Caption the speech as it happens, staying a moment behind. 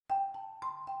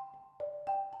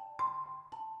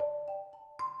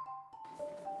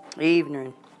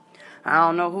Evening. I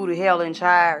don't know who the hell in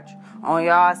charge on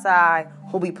y'all side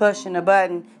who be pushing the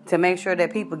button to make sure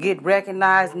that people get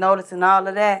recognized, noticed, and all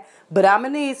of that. But I'm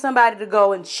going to need somebody to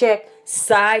go and check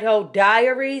Side Hoe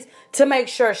Diaries to make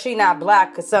sure she not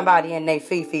blocked because somebody in they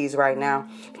fifis right now.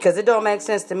 Because it don't make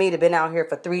sense to me to been out here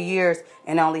for 3 years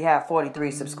and only have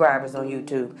 43 subscribers on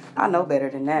YouTube. I know better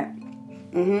than that.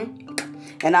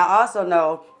 And I also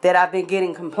know that I've been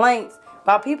getting complaints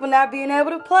about people not being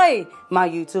able to play my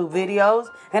YouTube videos.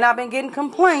 And I've been getting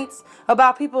complaints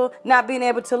about people not being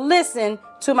able to listen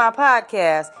to my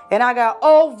podcast. And I got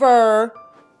over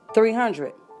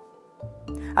 300.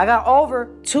 I got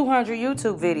over 200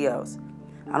 YouTube videos.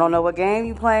 I don't know what game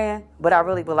you playing, but I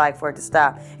really would like for it to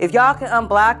stop. If y'all can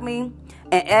unblock me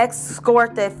and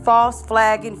escort that false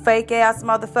flagging, fake-ass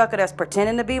motherfucker that's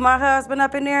pretending to be my husband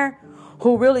up in there,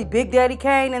 who really Big Daddy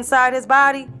Kane inside his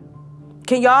body,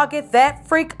 can y'all get that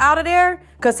freak out of there?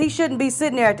 Because he shouldn't be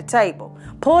sitting there at the table.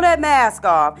 Pull that mask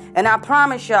off, and I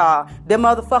promise y'all, that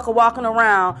motherfucker walking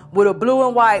around with a blue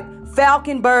and white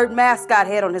falcon bird mascot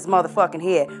head on his motherfucking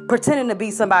head, pretending to be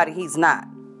somebody he's not.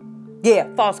 Yeah,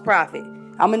 false prophet.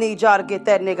 I'm going to need y'all to get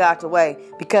that nigga out the way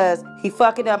because he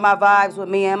fucking up my vibes with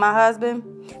me and my husband.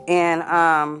 And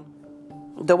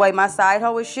the way my side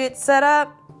hoe is shit set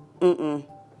up,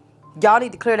 y'all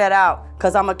need to clear that out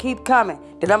because I'm going to keep coming.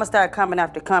 Then I'm going to start coming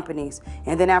after companies.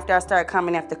 And then after I start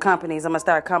coming after companies, I'm going to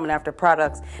start coming after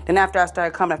products. Then after I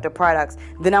start coming after products,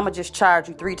 then I'm going to just charge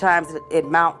you 3 times the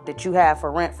amount that you have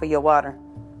for rent for your water.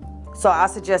 So I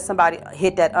suggest somebody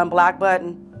hit that unblock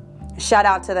button. Shout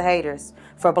out to the haters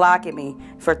for blocking me,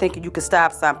 for thinking you could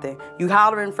stop something. You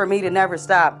hollering for me to never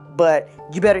stop, but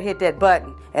you better hit that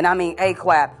button. And I mean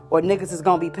AQAP, or niggas is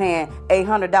gonna be paying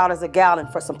 $800 a gallon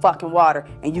for some fucking water.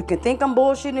 And you can think I'm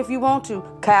bullshitting if you want to.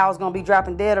 Kyle's gonna be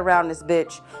dropping dead around this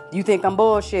bitch. You think I'm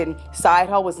bullshitting. Side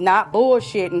hoe is not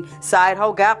bullshitting. Side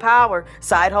hoe got power.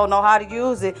 Side hoe know how to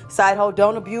use it. Side hoe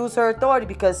don't abuse her authority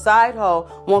because side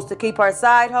hoe wants to keep her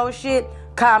side hoe shit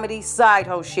comedy, side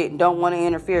hoe shit, and don't want to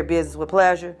interfere business with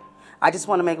pleasure. I just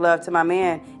want to make love to my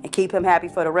man and keep him happy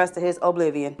for the rest of his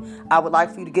oblivion. I would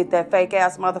like for you to get that fake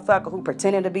ass motherfucker who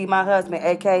pretended to be my husband,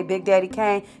 aka Big Daddy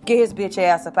Kane, get his bitch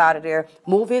ass up out of there.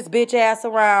 Move his bitch ass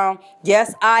around.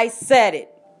 Yes, I said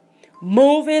it.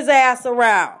 Move his ass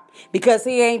around. Because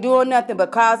he ain't doing nothing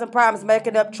but causing problems,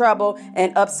 making up trouble,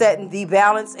 and upsetting the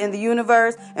balance in the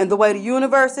universe. And the way the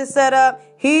universe is set up,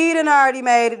 he done already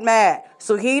made it mad.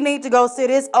 So he need to go sit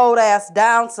his old ass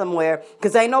down somewhere.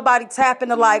 Because ain't nobody tapping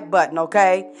the like button,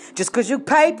 okay? Just because you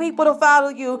pay people to follow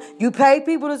you, you pay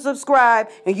people to subscribe,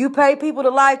 and you pay people to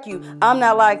like you. I'm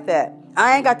not like that.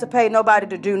 I ain't got to pay nobody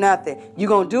to do nothing. You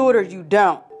gonna do it or you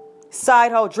don't.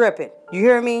 Side hoe dripping. You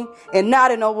hear me? And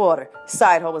not in no water.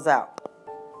 Side hoe is out.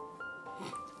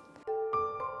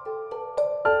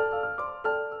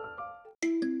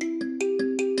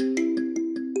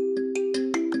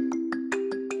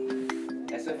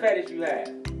 Fetish you have.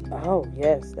 Oh,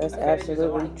 yes, that's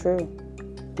absolutely true.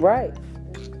 Right.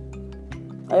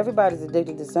 Everybody's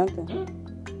addicted to something.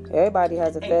 Everybody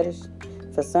has a fetish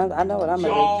for something. I know what I'm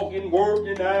jogging,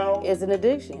 working out. It's an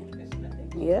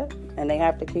addiction. Yeah, and they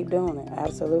have to keep doing it.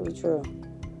 Absolutely true.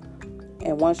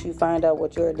 And once you find out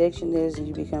what your addiction is and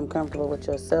you become comfortable with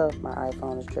yourself, my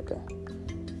iPhone is tripping,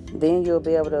 then you'll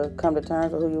be able to come to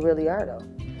terms with who you really are, though.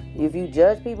 If you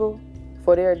judge people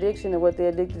for their addiction and what they're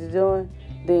addicted to doing,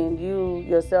 then you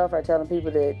yourself are telling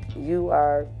people that you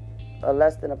are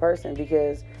less than a person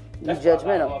because you're judgmental. That's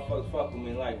why motherfuckers fuck with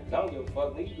me like, I don't give a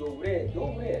fuck, nigga,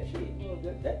 go red, shit. You know,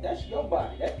 that's your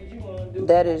body. That's what you want to do.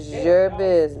 That is your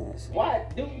business. Why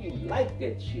do you like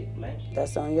that shit, man?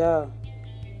 That's on y'all.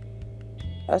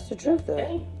 That's the truth,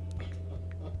 though.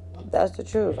 That's the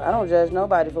truth. I don't judge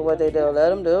nobody for what they do. Let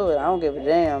them do it. I don't give a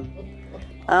damn.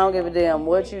 I don't give a damn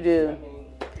what you do.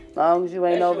 As long as you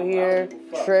ain't over here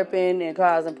tripping and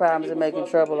causing problems and making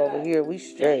trouble over here, we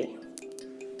straight.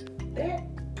 There's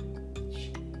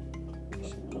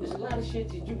a lot of shit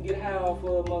that you can get high off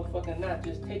of, motherfucking not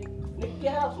just take. Nigga,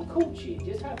 get out some cool shit.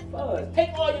 Just have fun.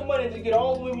 Take all your money to get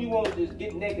all the women you want. Just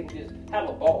get naked and just have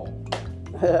a ball.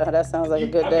 That sounds like a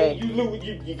good day.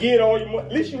 You get all your money.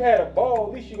 At least you had a ball.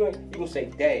 At least you gonna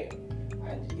say, damn,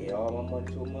 I just gave all my money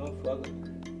to a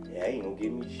motherfucker. Yeah, he ain't gonna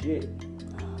give me shit.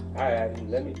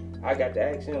 I got to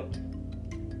ask him,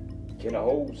 can I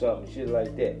hold something, shit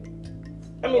like that.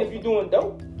 I mean, if you're doing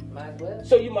dope, might as well.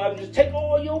 So you might just take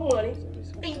all your money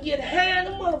and get high in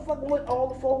the motherfucker with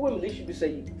all the 4 women. At least you can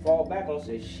say, you can fall back on and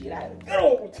say, shit, I had a good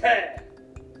old time.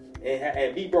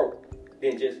 And be broke.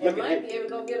 Then just look at it. You might be able to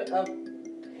go get a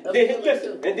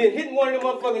then hitting one of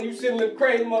them motherfuckers, you sitting there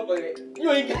crazy motherfucker.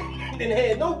 You ain't didn't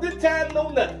have no good time, no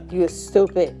nothing. You're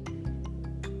stupid.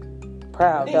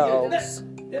 Proud They just dogs.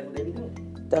 nothing. That's what they be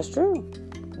doing. That's true.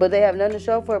 But they have nothing to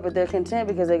show for it, but they're content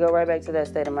because they go right back to that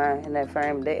state of mind and that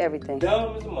frame, they everything.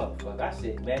 Dumb as a motherfucker. I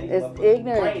said, man, these It's motherfuckers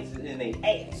ignorant. brains is in their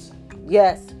ass.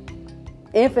 Yes.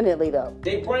 Infinitely, though.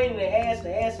 They brain in their ass,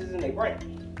 the ass is in their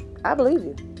brain. I believe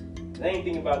you. They ain't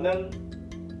thinking about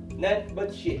nothing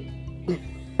but shit.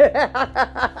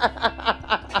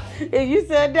 If you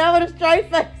sat down with a straight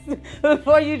face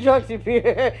before you drunk your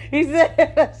beer, he said,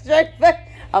 a straight face,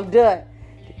 I'm done.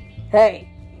 Hey,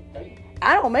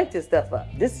 I don't make this stuff up.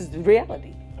 This is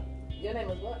reality. Your name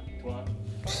is what? Twan.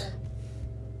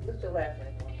 What's your last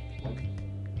name?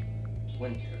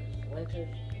 Winters.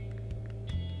 Winters.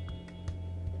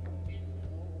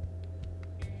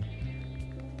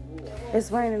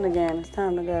 It's raining again. It's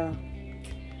time to go.